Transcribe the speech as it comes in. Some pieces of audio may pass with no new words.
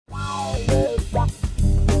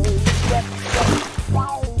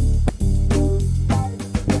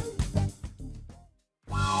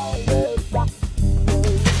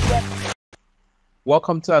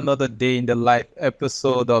Welcome to another day in the life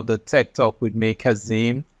episode of the Tech Talk with me,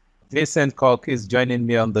 Kazeem. Vincent Kok is joining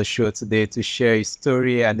me on the show today to share his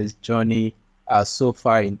story and his journey so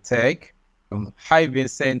far in tech. Hi,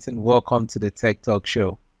 Vincent, and welcome to the Tech Talk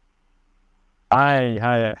show.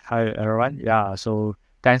 Hi, everyone. Yeah, so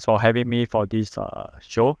thanks for having me for this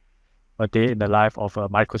show, A Day in the Life of a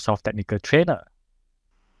Microsoft Technical Trainer.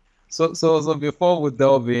 So before we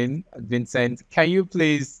delve in, Vincent, can you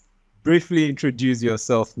please briefly introduce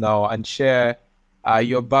yourself now and share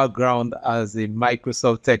your background as a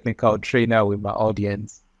Microsoft technical trainer with my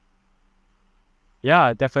audience?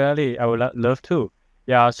 Yeah, definitely. I would love to.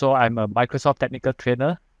 Yeah, so I'm a Microsoft Technical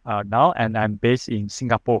Trainer now, and I'm based in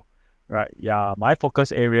Singapore. Right. Yeah, my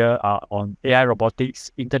focus area are on AI, robotics,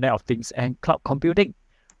 Internet of Things, and cloud computing.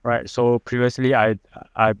 Right. So previously, I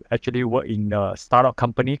actually worked in a startup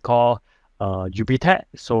company called UBTech.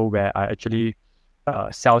 So where I actually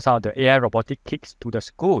sells out the AI robotic kits to the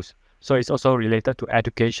schools. So it's also related to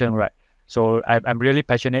education, right? So I'm really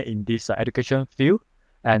passionate in this education field,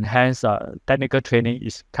 and hence technical training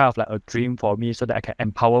is kind of like a dream for me, so that I can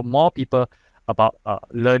empower more people about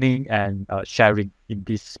learning and sharing in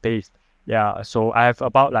this space. Yeah, so I have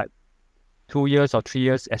about like 2 years or 3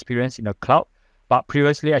 years experience in the cloud, but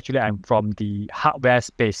previously actually I'm from the hardware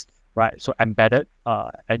space, right? So embedded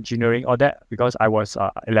engineering, all that, because I was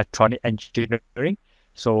electronic engineering.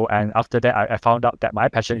 So and after that I found out that my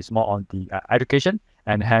passion is more on the education,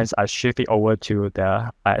 and hence I shifted over to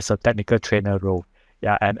the as a technical trainer role.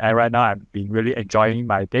 Yeah, and right now I'm been really enjoying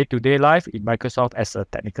my day-to-day life in Microsoft as a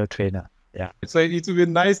technical trainer. Yeah. So it would be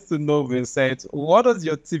nice to know, Vincent, what does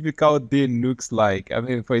your typical day looks like? I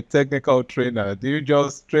mean, for a technical trainer, do you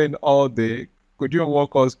just train all day? Could you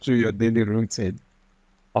walk us through your daily routine?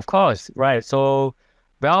 Of course, right. So,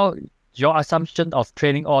 well, your assumption of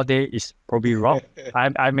training all day is probably wrong.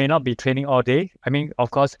 I may not be training all day. I mean,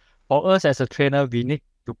 of course, for us as a trainer, we need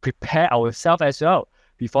to prepare ourselves as well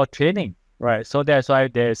before training, right? So that's why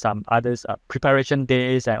there's some others preparation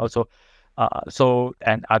days, and also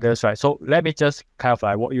and others, right? So let me just kind of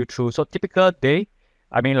like walk you through. So typical day,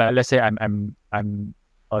 I mean, like let's say I'm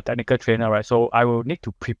a technical trainer, right? So I will need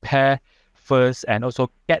to prepare first and also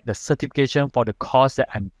get the certification for the course that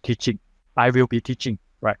I'm teaching. I will be teaching,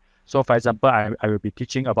 right? So for example, I will be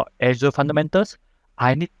teaching about Azure fundamentals.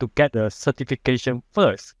 I need to get the certification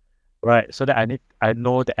first, right? So that I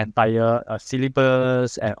know the entire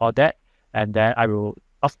syllabus and all that. And then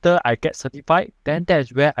after I get certified, then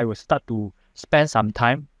that's where I will start to spend some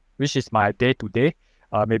time, which is my day to day.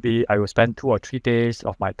 Maybe I will spend 2 or 3 days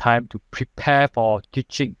of my time to prepare for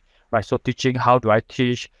teaching, right? So teaching, how do I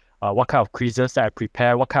teach? What kind of quizzes that I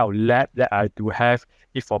prepare, what kind of lab that I do have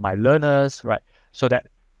it for my learners, right? So that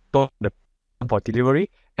the for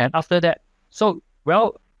delivery. And after that, so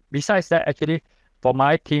well, besides that, actually, for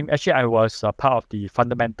my team, actually, I was part of the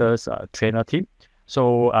fundamentals trainer team.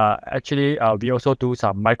 So actually, we also do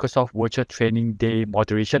some Microsoft Virtual Training Day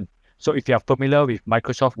moderation. So if you are familiar with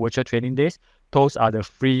Microsoft Virtual Training Days, those are the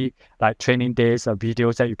free like training days,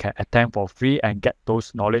 videos that you can attend for free and get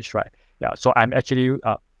those knowledge, right? Yeah. So I'm actually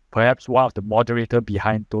perhaps one of the moderator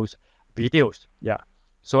behind those videos. Yeah.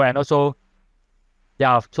 So and also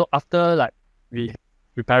yeah. So after like we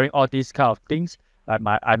preparing all these kind of things, like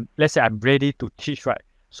I'm let's say I'm ready to teach, right?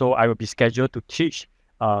 So I will be scheduled to teach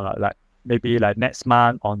like maybe like next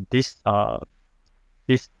month on this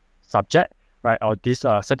subject, right? Or this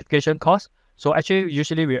certification course. So actually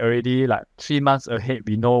usually we already like 3 months ahead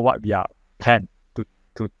we know what we are plan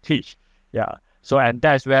to teach. Yeah. So and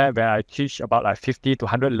that's where I teach about like 50 to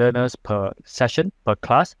 100 learners per session per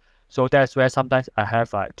class. So that's where sometimes I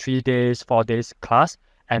have like 3 days, 4 days class,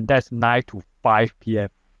 and that's 9 to 5 p.m.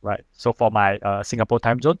 Right. So for my Singapore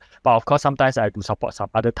time zone, but of course sometimes I do support some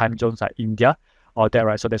other time zones like India or that,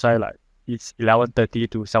 right? So that's why like it's 11:30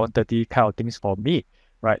 to 7:30 kind of things for me,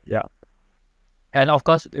 right? Yeah. And of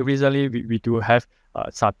course, recently we do have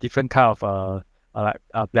some different kind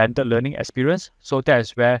of blended learning experience. So that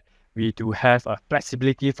is where we do have a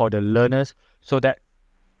flexibility for the learners, so that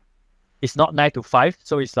it's not 9 to 5.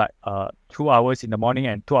 So it's like 2 hours in the morning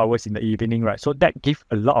and 2 hours in the evening, right? So that gives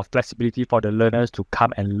a lot of flexibility for the learners to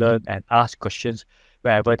come and learn and ask questions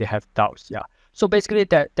wherever they have doubts. Yeah. So basically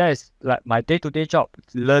that is like my day-to-day job.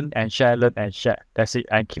 Learn and share, learn and share. That's it.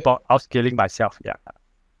 And keep on upskilling myself. Yeah.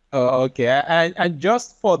 Oh, okay. And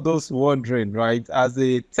just for those wondering, right, as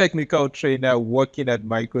a technical trainer working at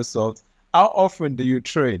Microsoft, how often do you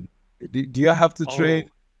train? Do you have to train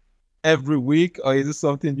Oh. every week, or is it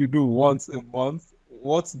something you do once a month?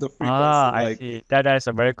 What's the frequency I like? see. That is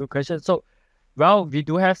a very good question. So, well, we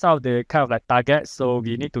do have some of the kind of like targets. So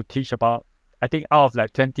we need to teach about. I think out of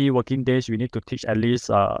like 20 working days, we need to teach at least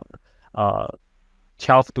uh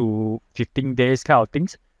 12 to 15 days kind of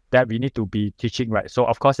things that we need to be teaching, right? So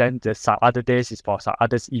of course, then the some other days is for some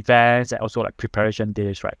other events and also like preparation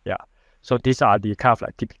days, right? Yeah. So these are the kind of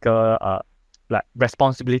like typical like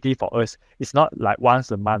responsibility for us. It's not like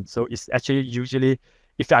once a month. So it's actually usually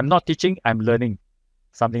if I'm not teaching, I'm learning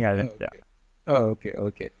something like that. Yeah. Okay. Oh, okay,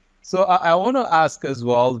 okay. So I want to ask as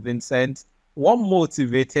well, Vincent, what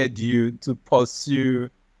motivated you to pursue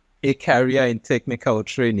a career in technical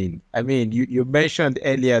training? I mean, you mentioned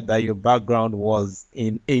earlier that your background was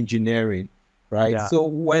in engineering, right? Yeah. So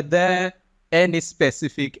were there any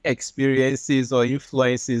specific experiences or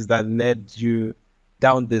influences that led you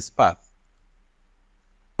down this path?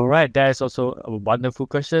 All right, that is also a wonderful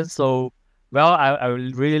question. So, well, I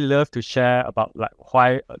would really love to share about like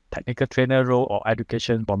why a technical trainer role or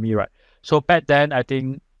education for me, right? So back then, I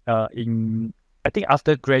think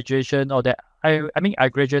after graduation or that I mean I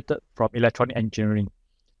graduated from electronic engineering,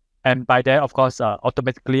 and by then, of course,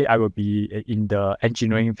 automatically I will be in the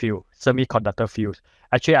engineering field, semiconductor field.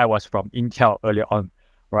 Actually, I was from Intel earlier on,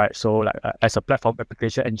 right? So like as a platform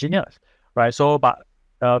application engineer, right? So but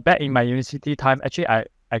back in my university time, actually I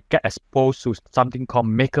get exposed to something called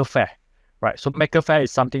Maker Fair, right? So Maker Fair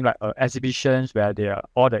is something like exhibitions where there are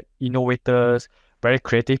all the innovators, very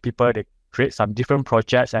creative people. They create some different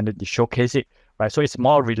projects and then they showcase it, right? So it's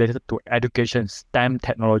more related to education, STEM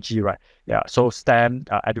technology, right? Yeah, so STEM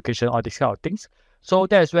education, all these kind of things. So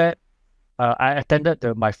that's where I attended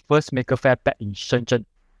my first Maker Fair back in Shenzhen.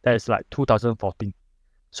 That is like 2014.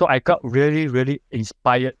 So I got really, really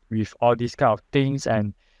inspired with all these kind of things,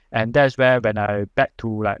 and that's where when I back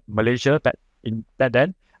to like Malaysia back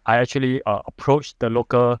then, I actually approached the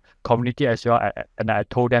local community as well, and I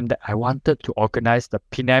told them that I wanted to organize the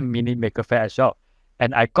Penang Mini Maker Fair as well,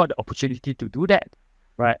 and I got the opportunity to do that,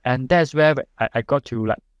 right? And that's where I got to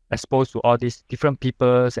like exposed to all these different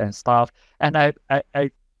peoples and stuff, and I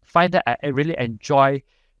find that I really enjoy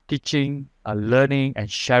teaching, learning,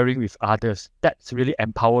 and sharing with others. That's really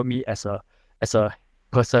empower me as a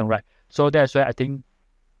person, right? So that's where I think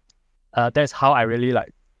that's how I really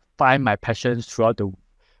like find my passions throughout the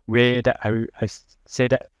way that say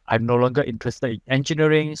that I'm no longer interested in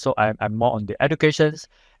engineering, so I'm more on the educations.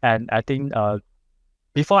 And I think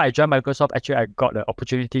before I joined Microsoft, actually I got the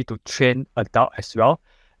opportunity to train adult as well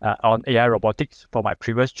on AI robotics for my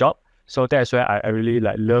previous job. So that's where I really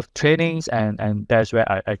like love trainings, and that's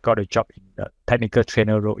where I got a job in the technical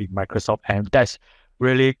trainer role in Microsoft, and that's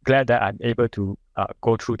really glad that I'm able to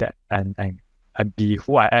go through that and be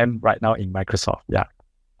who I am right now in Microsoft. Yeah.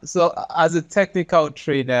 So as a technical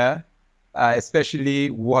trainer, especially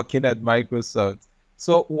working at Microsoft,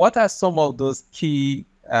 so what are some of those key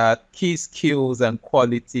skills and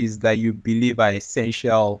qualities that you believe are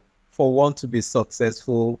essential for one to be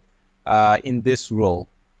successful in this role,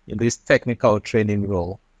 in this technical training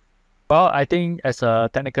role? Well, I think as a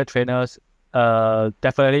technical trainer,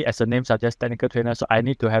 definitely as the name suggests, technical trainer. So I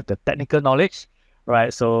need to have the technical knowledge,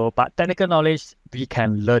 right? So, but technical knowledge we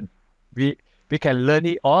can learn. We we can learn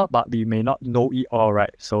it all, but we may not know it all,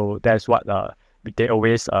 right? So that's what they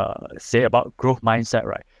always say about growth mindset,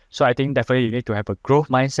 right? So I think definitely you need to have a growth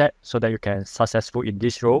mindset so that you can successful in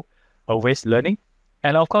this role, always learning,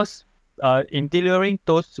 and of course, in delivering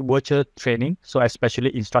those virtual training, so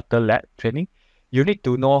especially instructor led training, you need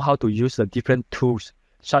to know how to use the different tools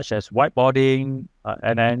such as whiteboarding,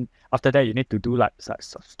 and then after that you need to do like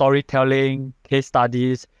storytelling, case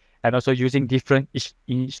studies, and also using different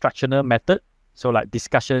instructional method, so like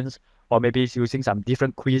discussions or maybe it's using some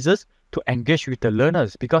different quizzes to engage with the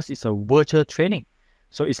learners because it's a virtual training.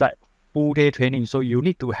 So it's like full day training. So you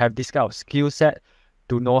need to have this kind of skill set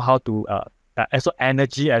to know how to also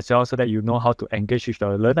energy as well, so that you know how to engage with the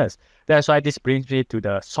learners. That's why this brings me to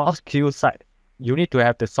the soft skill side. You need to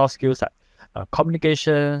have the soft skill side,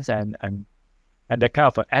 communications and that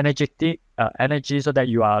kind of energetic energy, so that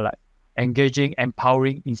you are like engaging,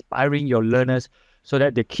 empowering, inspiring your learners, so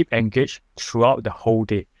that they keep engaged throughout the whole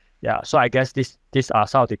day. Yeah. So I guess these are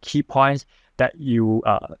some of the key points that you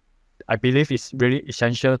I believe is really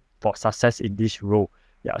essential for success in this role.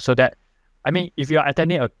 Yeah. So that I mean, if you are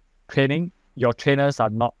attending a training, your trainers are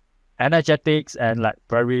not energetics and like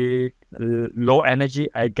very low energy,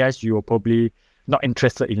 I guess you're probably not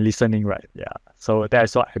interested in listening, right? Yeah. So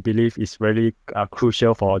that's what I believe is really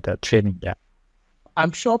crucial for the training. Yeah.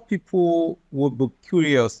 I'm sure people would be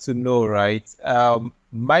curious to know, right?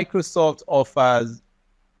 Microsoft offers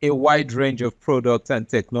a wide range of products and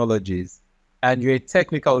technologies, and you're a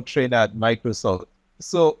technical trainer at Microsoft.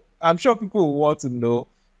 So I'm sure people will want to know,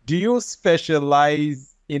 do you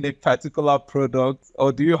specialize in a particular product,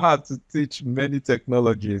 or do you have to teach many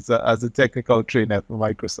technologies as a technical trainer for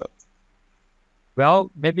Microsoft?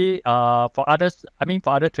 Well, maybe for others, I mean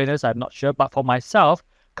for other trainers, I'm not sure. But for myself,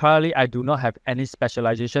 currently I do not have any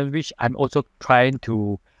specialization, which I'm also trying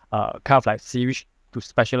to kind of like see which to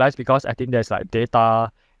specialize, because I think there's like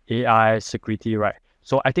data, AI, security, right?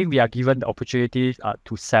 So I think we are given the opportunity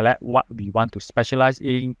to select what we want to specialize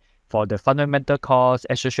in for the fundamental course,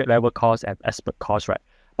 associate level course, and expert course, right?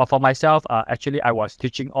 But for myself, actually, I was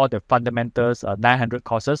teaching all the fundamentals, 900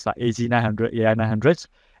 courses like AZ 900, AI 900s.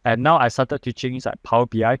 And now I started teaching like Power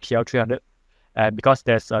BI, PL 300, and because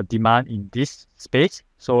there's a demand in this space,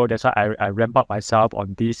 so that's why I ramp up myself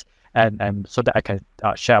on this, and so that I can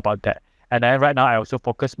share about that. And then right now I also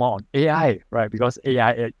focus more on AI, right? Because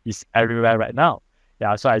AI is everywhere right now.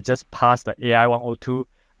 Yeah, so I just passed the AI 102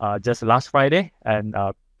 just last Friday, and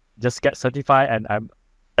just get certified, and I'm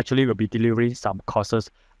actually will be delivering some courses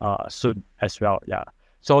soon as well. Yeah,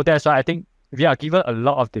 so that's why I think we are given a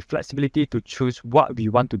lot of the flexibility to choose what we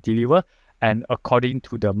want to deliver, and according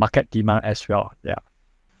to the market demand as well. Yeah.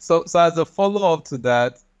 So as a follow-up to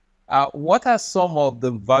that, what are some of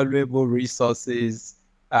the valuable resources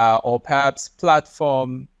or perhaps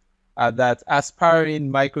platform that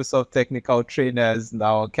aspiring Microsoft technical trainers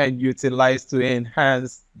now can utilize to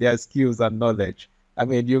enhance their skills and knowledge? I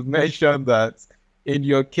mean, you've mentioned that in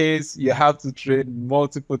your case, you have to train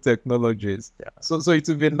multiple technologies. Yeah. So it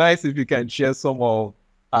would be nice if you can share some of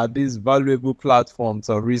these valuable platforms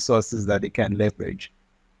or resources that they can leverage.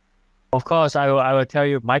 Of course, I will tell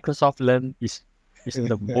you, Microsoft Learn is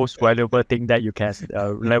the most valuable thing that you can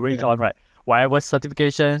leverage on, right? Whatever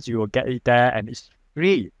certifications, you will get it there, and it's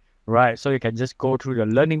free, right? So you can just go through the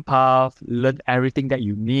learning path, learn everything that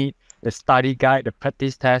you need, the study guide, the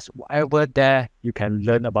practice test, whatever there, you can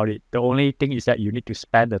learn about it. The only thing is that you need to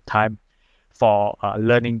spend the time for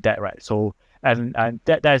learning that, right? So and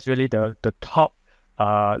that is really the top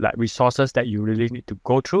like resources that you really need to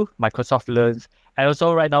go through. Microsoft Learns, and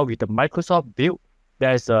also right now with the Microsoft Build,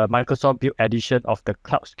 there's a Microsoft Build edition of the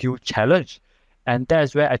Cloud Skill Challenge, and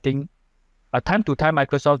that's where I think time to time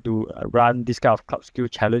Microsoft do run this kind of cloud skill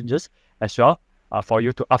challenges as well for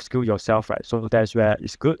you to upskill yourself, right? So that's where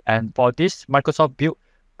it's good. And for this Microsoft Build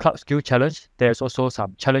Cloud Skill Challenge, there's also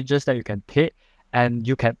some challenges that you can take, and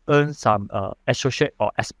you can earn some associate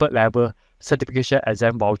or expert level certification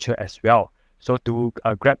exam voucher as well. So to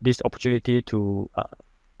grab this opportunity to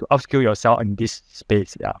upskill yourself in this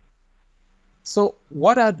space, yeah. So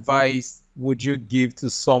what advice would you give to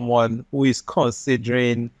someone who is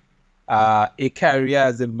considering a career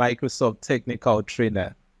as a Microsoft technical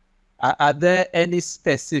trainer? Are there any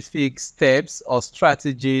specific steps or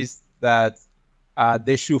strategies that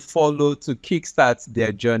they should follow to kickstart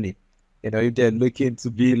their journey? You know, if they're looking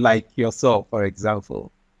to be like yourself, for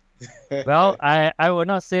example. Well, I will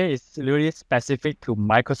not say it's really specific to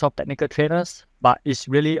Microsoft technical trainers, but it's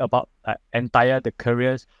really about entire the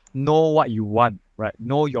careers. Know what you want, right?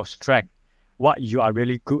 Know your strength, what you are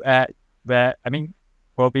really good at. Where I mean,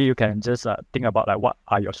 probably you can just think about like what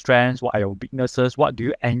are your strengths, what are your weaknesses, what do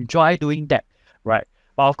you enjoy doing that, right?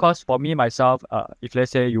 But of course, for me myself, if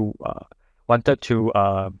let's say you wanted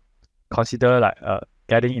to consider like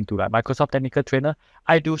getting into like Microsoft technical trainer,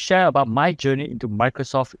 I do share about my journey into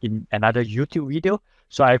Microsoft in another YouTube video.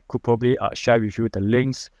 So I could probably share with you the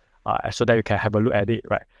links so that you can have a look at it,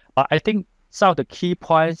 right? But I think some of the key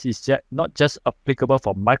points is that not just applicable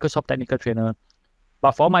for Microsoft technical trainer,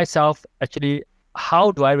 but for myself, actually,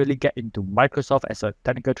 how do I really get into Microsoft as a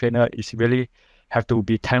technical trainer is really have to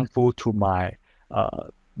be thankful to my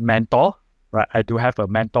mentor, right? I do have a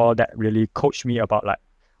mentor that really coached me about like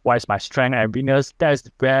what is my strength and weakness. That's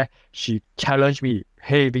where she challenged me.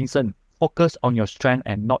 Hey, Vincent, focus on your strength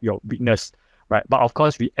and not your weakness, right? But of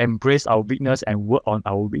course, we embrace our weakness and work on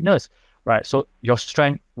our weakness, right? So your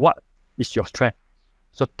strength, what is your strength?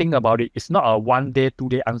 So think about it. It's not a 1 day, 2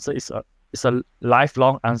 day answer. It's a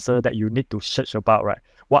lifelong answer that you need to search about, right?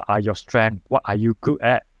 What are your strengths? What are you good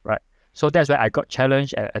at, right? So that's why I got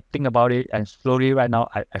challenged and I think about it. And slowly right now,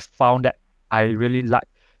 I found that I really like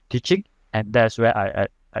teaching. And that's where I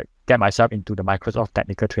get myself into the Microsoft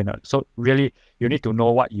technical trainer. So really, you need to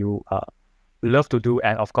know what you love to do.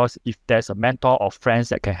 And of course, if there's a mentor or friends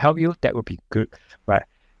that can help you, that would be good, right?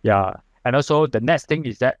 Yeah. And also the next thing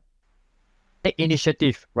is that take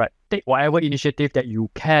initiative, right? Take whatever initiative that you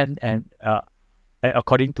can and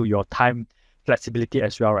according to your time flexibility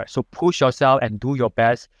as well, right? So push yourself and do your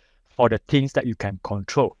best for the things that you can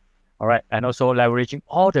control, all right? And also leveraging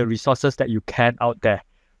all the resources that you can out there,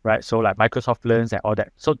 right? So like Microsoft Learns and all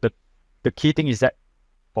that. So the key thing is that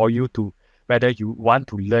for you to, whether you want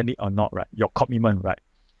to learn it or not, right? Your commitment, right?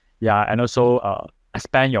 Yeah, and also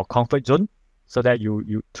expand your comfort zone so that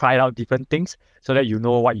you try out different things so that you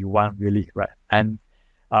know what you want really, right? And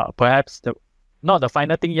perhaps not the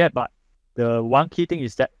final thing yet, but the one key thing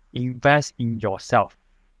is that invest in yourself.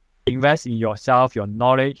 Invest in yourself, your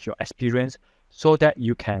knowledge, your experience, so that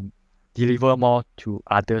you can deliver more to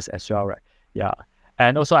others as well, right? Yeah.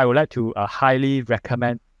 And also, I would like to highly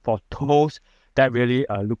recommend for those that really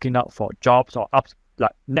are looking out for jobs or ups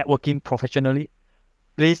like networking professionally,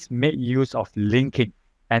 please make use of LinkedIn.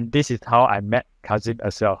 And this is how I met Kazeem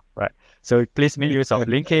as well, right? So please make use of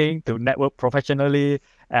LinkedIn to network professionally.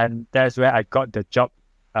 And that's where I got the job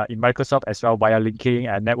in Microsoft as well via LinkedIn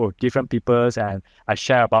and network with different peoples. And I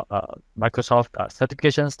share about Microsoft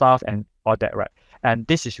certification stuff and all that, right? And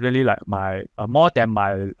this is really like my, more than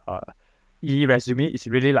my e-resume, it's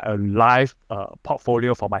really like a live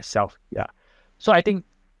portfolio for myself. Yeah. So I think,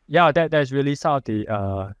 yeah, that's really some of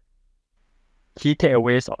the key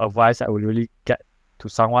takeaways or advice I would really get to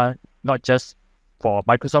someone, not just for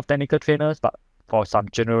Microsoft technical trainers, but for some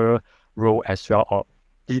general role as well. Or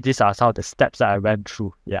these are some of the steps that I went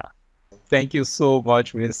through. Yeah. Thank you so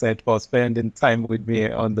much, Vincent, for spending time with me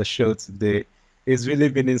on the show today. It's really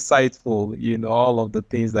been insightful, all of the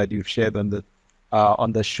things that you've shared on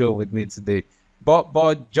the show with me today.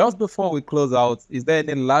 But just before we close out, is there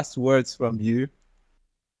any last words from you?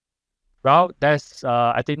 Well,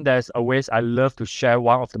 I think there's always I love to share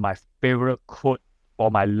one of my favorite quote for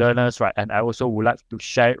my learners, right? And I also would like to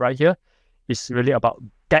share it right here. It's really about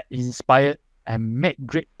get inspired and make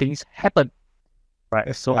great things happen,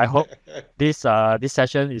 right? So I hope this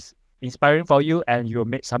session is inspiring for you and you'll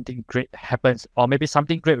make something great happens, or maybe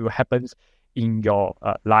something great will happen in your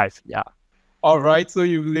life. Yeah. All right, so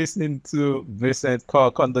you're listening to Vincent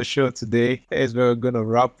Kok on the show today. As we're going to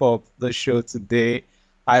wrap up the show today,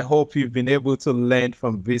 I hope you've been able to learn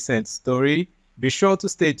from Vincent's story. Be sure to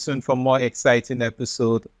stay tuned for more exciting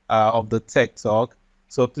episodes of the Tech Talk.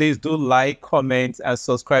 So please do like, comment, and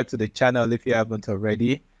subscribe to the channel if you haven't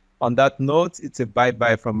already. On that note, it's a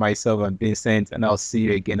bye-bye from myself and Vincent, and I'll see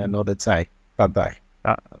you again another time. Bye-bye.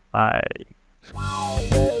 Bye.